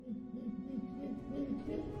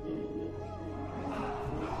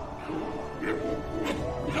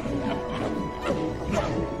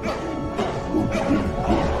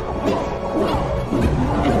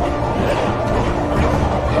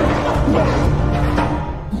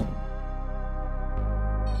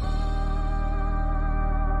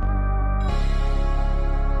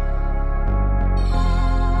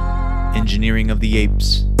Engineering of the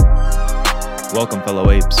Apes. Welcome,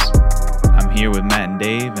 fellow apes. I'm here with Matt and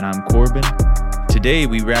Dave, and I'm Corbin. Today,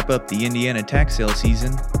 we wrap up the Indiana tax sale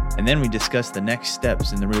season, and then we discuss the next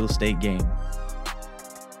steps in the real estate game.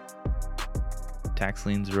 Tax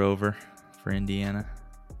liens are over for Indiana.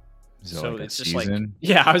 So like it's a just season?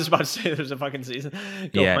 yeah, I was about to say there's a fucking season.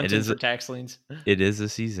 Go Yeah, it hunting is for a- tax liens. It is a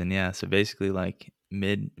season, yeah. So basically, like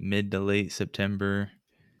mid to late September,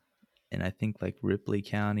 and I think like Ripley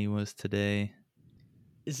County was today.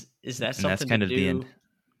 Is that And that's something kind to of the do end.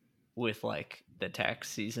 with like the tax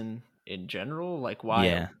season in general? Like why?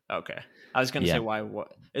 Yeah. Okay. I was gonna Yeah. say why.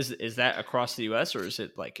 What is that across the U.S. or is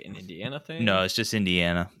it like an Indiana thing? No, it's just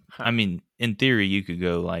Indiana. Huh. I mean, in theory, you could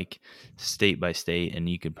go like state by state, and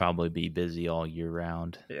you could probably be busy all year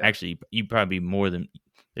round. Yeah. Actually, you probably more than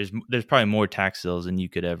there's probably more tax sales than you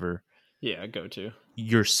could ever Yeah, go to.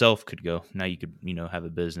 yourself could go. Now you could have a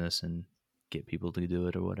business and get people to do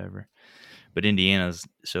it or whatever. But Indiana's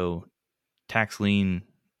so tax lien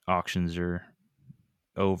auctions are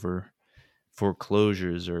over,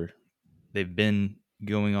 foreclosures they've been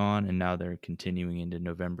going on, and now they're continuing into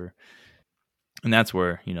November. And that's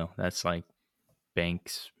where, that's like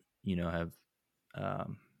banks, have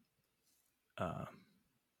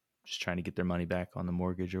just trying to get their money back on the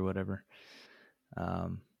mortgage or whatever.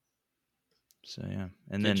 So yeah.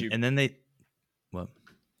 And then they what?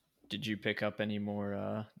 Did you pick up any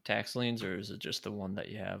more tax liens, or is it just the one that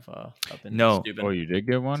you have up in No. Steuben? Oh, you did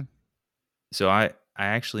get one? So I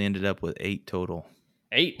actually ended up with 8 total.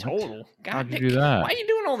 8 total. God, How'd you do that? Why are you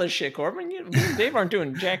doing all this shit, Corbin? You and Dave aren't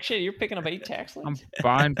doing jack shit. You're picking up 8 tax I'm liens.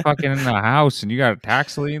 buying fucking in the house and you got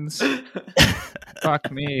tax liens? Fuck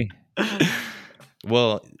me.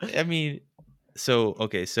 Well, I mean, so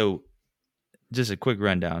just a quick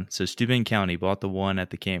rundown. So Steuben County bought the one at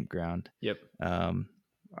the campground. Yep. They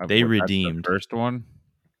That's the redeemed. first one?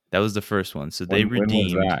 That was the first one. So they When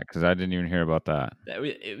redeemed. was that? Because I didn't even hear about that.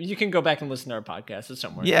 You can go back and listen to our podcast. It's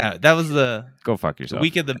somewhere. Yeah, that was the Go fuck yourself.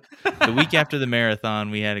 week of the week after the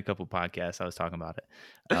marathon. We had a couple podcasts. I was talking about it.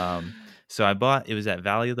 So it was at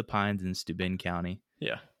Valley of the Pines in Steuben County.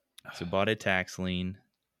 Yeah. So bought a tax lien.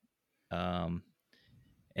 And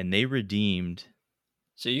they redeemed.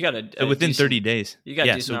 So you got So within 30 days. You got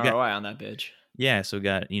decent so ROI on that bitch. Yeah, so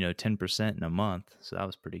got 10% in a month, so that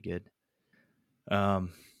was pretty good.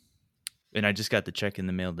 And I just got the check in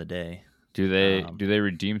the mail today. Do they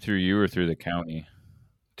redeem through you or through the county?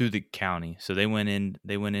 Through the county. So they went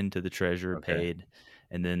into the treasurer, Okay. paid,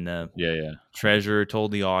 and then the Yeah. treasurer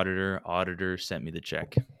told the auditor sent me the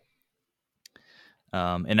check.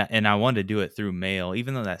 And I wanted to do it through mail,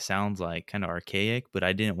 even though that sounds like kind of archaic, but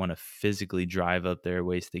I didn't want to physically drive up there,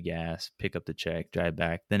 waste the gas, pick up the check, drive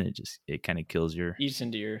back. Then it kind of kills your Eats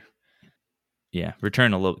into your. Yeah,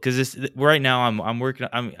 return a little, because right now I'm working.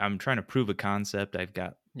 I'm trying to prove a concept. I've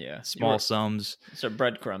got small sums. So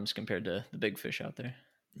breadcrumbs compared to the big fish out there.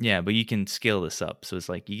 Yeah, but you can scale this up. So it's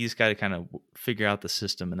like you just got to kind of figure out the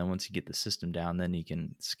system, and then once you get the system down, then you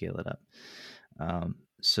can scale it up.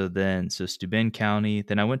 So Steuben County.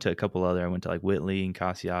 Then I went to a couple other. I went to like Whitley and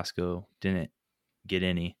Kosciuszko. Didn't get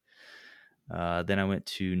any. Then I went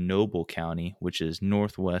to Noble County, which is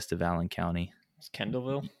northwest of Allen County. It's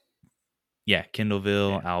Kendallville. Yeah,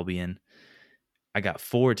 Kendallville, Albion. I got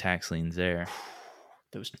 4 tax liens there.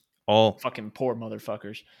 Those all fucking poor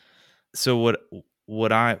motherfuckers. So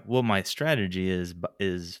what my strategy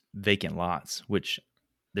is vacant lots, which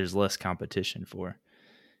there's less competition for.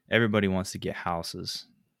 Everybody wants to get houses,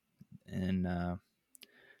 and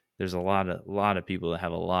there's a lot of people that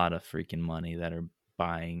have a lot of freaking money that are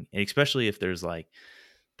buying, and especially if there's like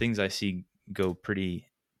things I see go pretty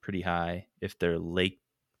high if they're lake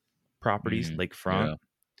properties, lakefront,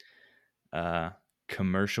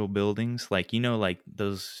 commercial buildings, like like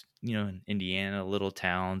those in Indiana, little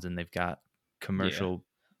towns, and they've got commercial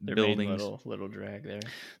buildings. Little drag there.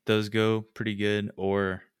 Those go pretty good,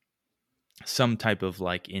 or some type of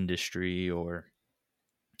like industry, or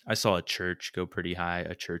I saw a church go pretty high,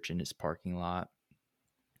 a church in its parking lot.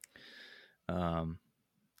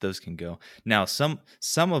 Those can go. Now, some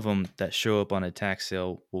of them that show up on a tax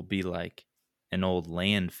sale will be like an old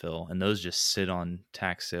landfill, and those just sit on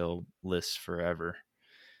tax sale lists forever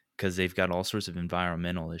because they've got all sorts of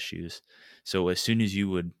environmental issues. So as soon as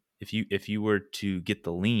if you were to get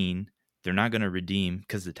the lien, they're not going to redeem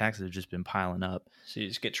because the taxes have just been piling up. So you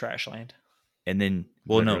just get trash land. And then,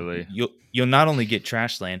 Literally. you'll not only get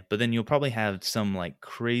trash land, but then you'll probably have some like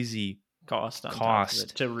crazy cost on top of it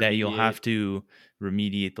cost to that you'll remediate. have to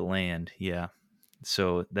remediate the land. Yeah.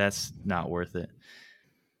 So that's not worth it.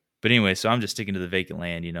 But anyway, so I'm just sticking to the vacant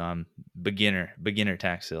land. I'm beginner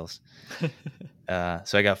tax sales. So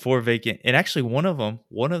I got 4 vacant, and actually one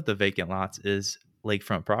of the vacant lots is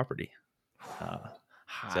lakefront property.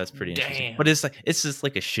 So that's pretty interesting. But it's just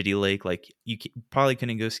like a shitty lake. Like probably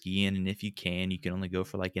couldn't go skiing, and if you can only go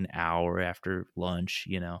for like an hour after lunch.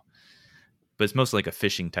 But it's mostly like a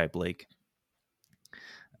fishing type lake.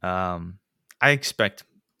 I expect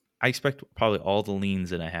probably all the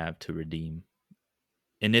liens that I have to redeem,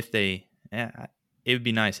 and if they, it would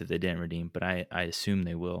be nice if they didn't redeem, but I assume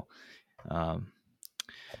they will.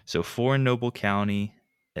 So 4 in Noble County,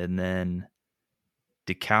 and then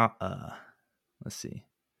DeKalb. Let's see,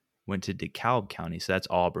 went to DeKalb County, so that's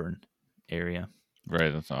Auburn area.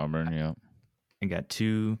 Right, that's Auburn. Yeah, I got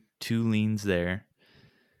two liens there,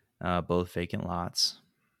 both vacant lots.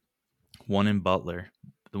 One in Butler.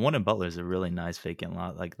 The one in Butler is a really nice vacant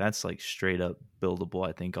lot. Like that's like straight up buildable,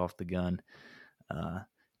 I think, off the gun.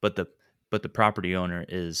 But the property owner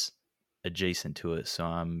is adjacent to it, so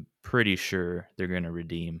I'm pretty sure they're going to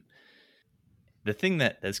redeem. The thing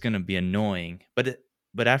that's going to be annoying,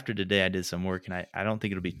 but after today I did some work, and I don't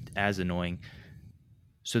think it'll be as annoying.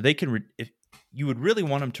 So they can if you would really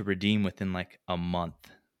want them to redeem within like a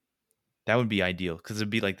month. That would be ideal, because it'd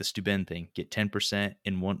be like the Steuben thing. Get 10%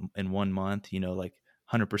 in one month, like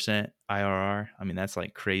 100% IRR. I mean, that's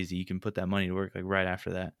like crazy. You can put that money to work like right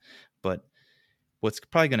after that. But what's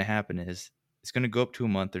probably going to happen is it's going to go up to a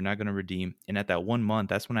month. They're not going to redeem. And at that 1 month,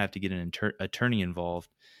 that's when I have to get an attorney involved,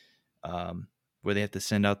 where they have to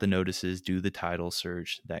send out the notices, do the title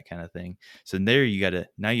search, that kind of thing. So there you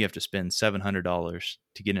have to spend $700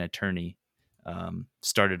 to get an attorney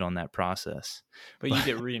started on that process. But you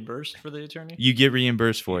get reimbursed for the attorney? You get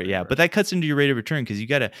reimbursed for it, yeah. But that cuts into your rate of return, because you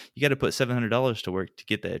gotta put $700 to work to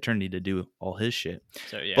get the attorney to do all his shit.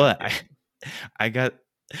 So yeah. But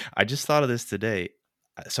I just thought of this today.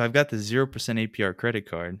 So I've got the 0% APR credit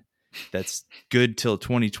card that's good till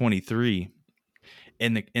 2023,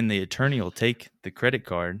 and the attorney will take the credit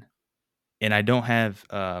card, and I don't have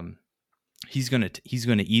he's gonna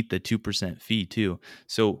eat the 2% fee too.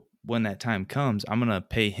 So when that time comes, I'm gonna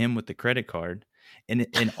pay him with the credit card, and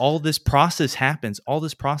all this process happens. All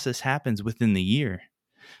this process happens within the year.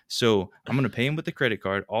 So I'm gonna pay him with the credit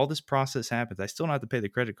card. All this process happens. I still don't have to pay the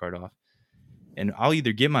credit card off, and I'll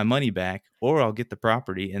either get my money back or I'll get the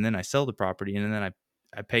property, and then I sell the property, and then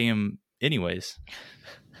I pay him anyways.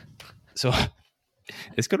 So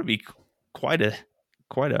it's gonna be quite a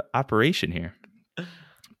operation here.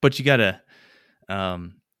 But you gotta.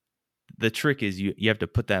 The trick is you have to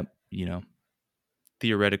put that,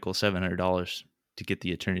 theoretical $700 to get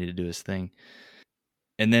the attorney to do his thing.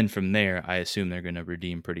 And then from there, I assume they're going to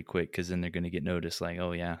redeem pretty quick, because then they're going to get notice like,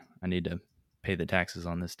 oh yeah, I need to pay the taxes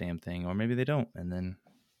on this damn thing. Or maybe they don't. And then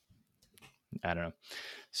I don't know.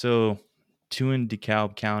 So 2 in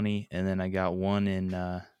DeKalb County, and then I got 1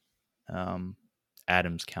 in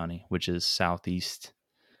Adams County, which is southeast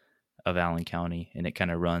of Allen County, and it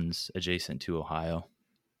kind of runs adjacent to Ohio.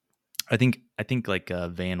 I think like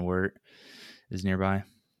Van Wert is nearby.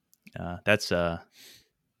 That's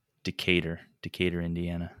Decatur,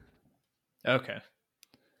 Indiana. Okay.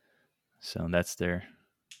 So that's the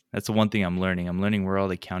one thing I'm learning. I'm learning where all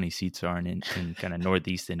the county seats are in kind of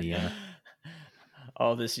northeast Indiana.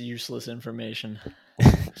 All this useless information.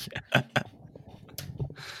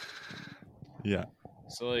 Yeah.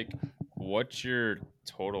 So like, what's your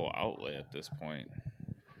total outlay at this point?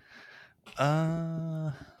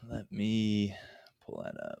 Let me pull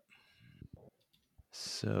that up.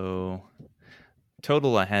 So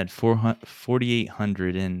total, I had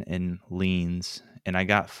 4,800 in liens, and I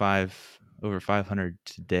got over 500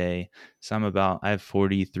 today. So I have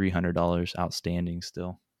 $4,300 outstanding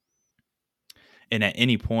still. And at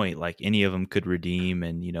any point, like any of them could redeem,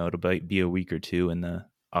 and it'll be a week or two, and the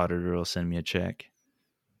auditor will send me a check.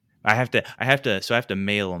 I have to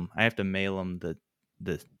mail them. I have to mail them the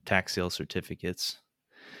tax sale certificates,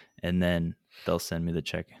 and then they'll send me the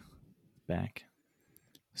check back.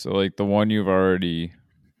 So like the one you've already,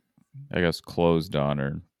 I guess, closed on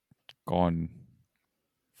or gone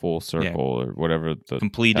full circle or whatever. The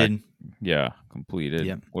completed. Completed.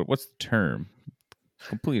 Yeah. What's the term?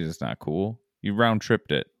 Completed is not cool. You round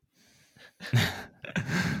tripped it.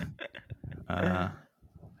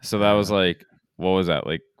 So that was like, what was that?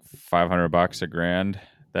 Like $500, $1,000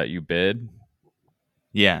 that you bid?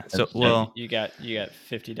 Yeah. So you got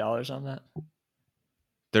 $50 on that.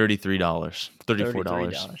 $33,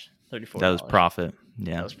 $34. $34. That was profit.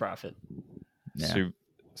 Yeah. That was profit. Yeah.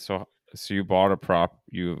 So you bought a prop.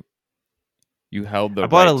 You held the I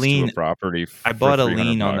bought a rights lien. to a property. I bought a $300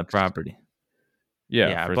 lien on the bucks. property.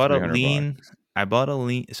 Yeah, I for bought a $300 lien. bucks. I bought a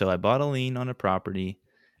lien. So I bought a lien on a property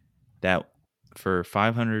that for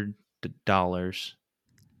 $500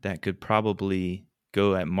 that could probably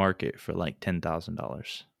go at market for like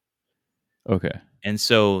 $10,000. Okay. And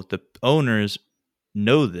so the owners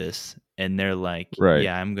know this, and they're like, Right.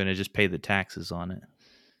 "Yeah, I'm going to just pay the taxes on it."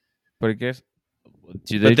 But I guess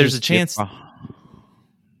But there's a chance.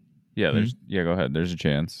 Yeah, go ahead. There's a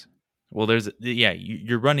chance. Well,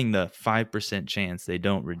 you're running the 5% chance they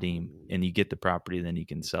don't redeem, and you get the property, then you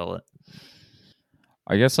can sell it.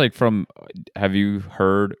 I guess have you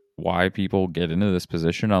heard why people get into this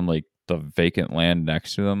position on like the vacant land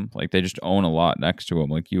next to them? Like they just own a lot next to them.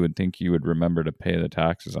 Like you would think you would remember to pay the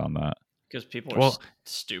taxes on that. Because people are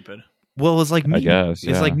stupid. Well, it's like me. I guess,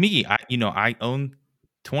 It's like me. I own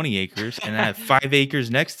 20 acres and I have 5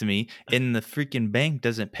 acres next to me, and the freaking bank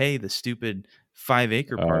doesn't pay the stupid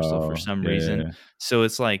 5-acre parcel for some reason. Yeah. So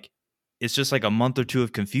it's just like a month or two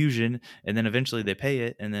of confusion, and then eventually they pay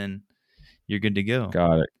it, and then you're good to go.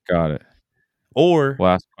 Got it. Or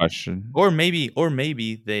last question. Or maybe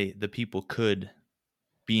the people could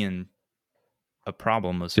be in a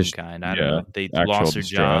problem of some kind. I don't know. They lost their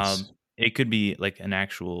job. It could be like an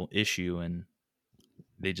actual issue, and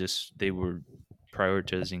they were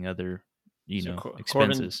prioritizing other,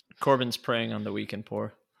 expenses. Corbin's preying on the weak and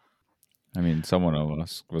poor. I mean, someone of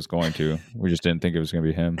us was going to. We just didn't think it was going to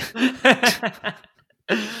be him.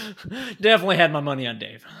 Definitely had my money on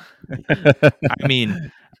Dave. I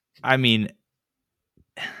mean,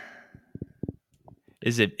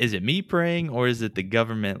 is it me praying, or is it the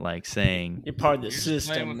government like saying you're part of the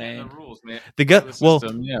system, man? The rules, man.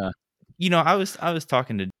 Yeah. I was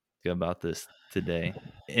talking to about this today,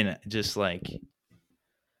 and just like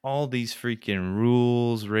all these freaking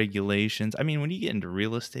rules, regulations. I mean, when you get into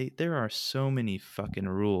real estate, there are so many fucking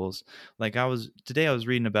rules. Like today I was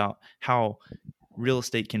reading about how real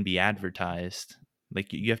estate can be advertised.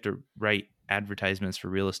 Like you have to write advertisements for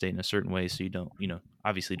real estate in a certain way, so you don't,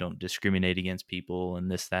 obviously don't discriminate against people and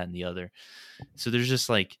this, that, and the other. So there's just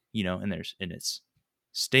like, and it's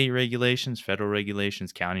state regulations, federal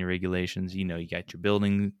regulations, county regulations. You got your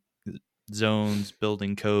building zones,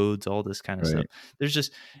 building codes, all this kind of stuff. There's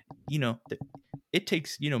just, it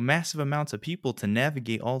takes, massive amounts of people to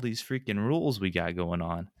navigate all these freaking rules we got going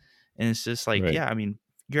on. And it's just like, yeah, I mean,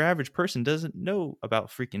 your average person doesn't know about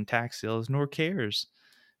freaking tax sales nor cares.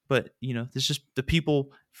 But, there's just the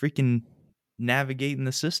people freaking navigating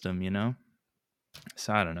the system,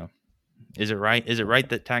 So I don't know. Is it right? Is it right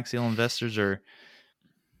that tax sale investors are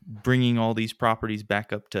bringing all these properties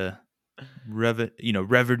back up to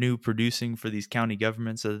revenue producing for these county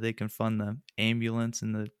governments so that they can fund the ambulance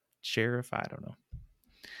and the sheriff? I don't know.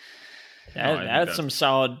 That's some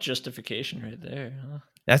solid justification right there, huh?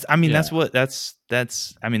 That's what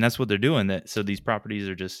they're doing. So these properties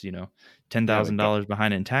are just, $10,000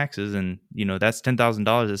 behind in taxes, and that's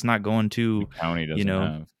 $10,000 that's not going to the county doesn't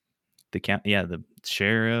have. The county, the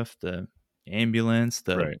sheriff, the ambulance,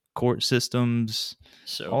 the court systems,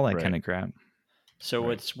 all that kind of crap. So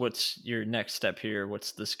what's your next step here?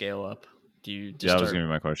 What's the scale up? Do you that was gonna be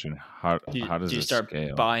my question. How does you start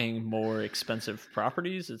scale? Buying more expensive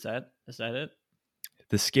properties? Is that it?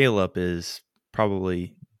 The scale up is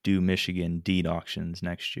probably do Michigan deed auctions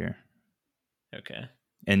next year. Okay.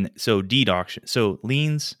 And so deed auction, so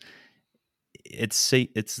liens, it's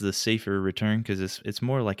the safer return because it's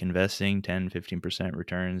more like investing, 10-15%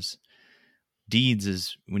 returns. Deeds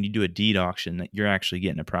is when you do a deed auction that you're actually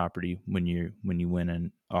getting a property when you win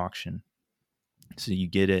an auction. So you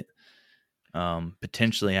get it,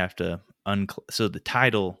 potentially have to so the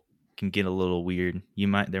title can get a little weird.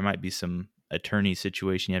 There might be some attorney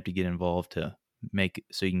situation you have to get involved to make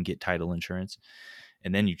so you can get title insurance,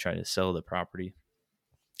 and then you try to sell the property.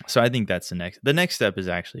 So I think that's the next step is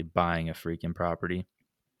actually buying a freaking property,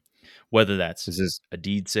 whether that's a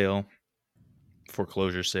deed sale,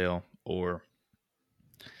 foreclosure sale, or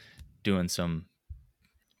doing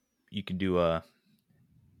you can do a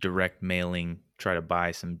direct mailing, try to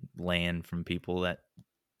buy some land from people that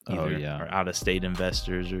are out-of-state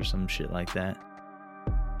investors or some shit like that.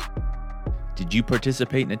 Did you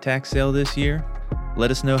participate in a tax sale this year? Let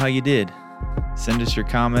us know how you did. Send us your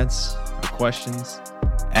comments or questions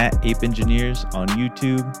at Ape Engineers on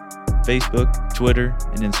YouTube, Facebook, Twitter,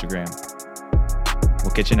 and Instagram.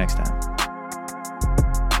 We'll catch you next time.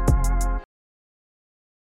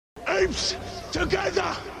 Apes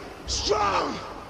together, strong!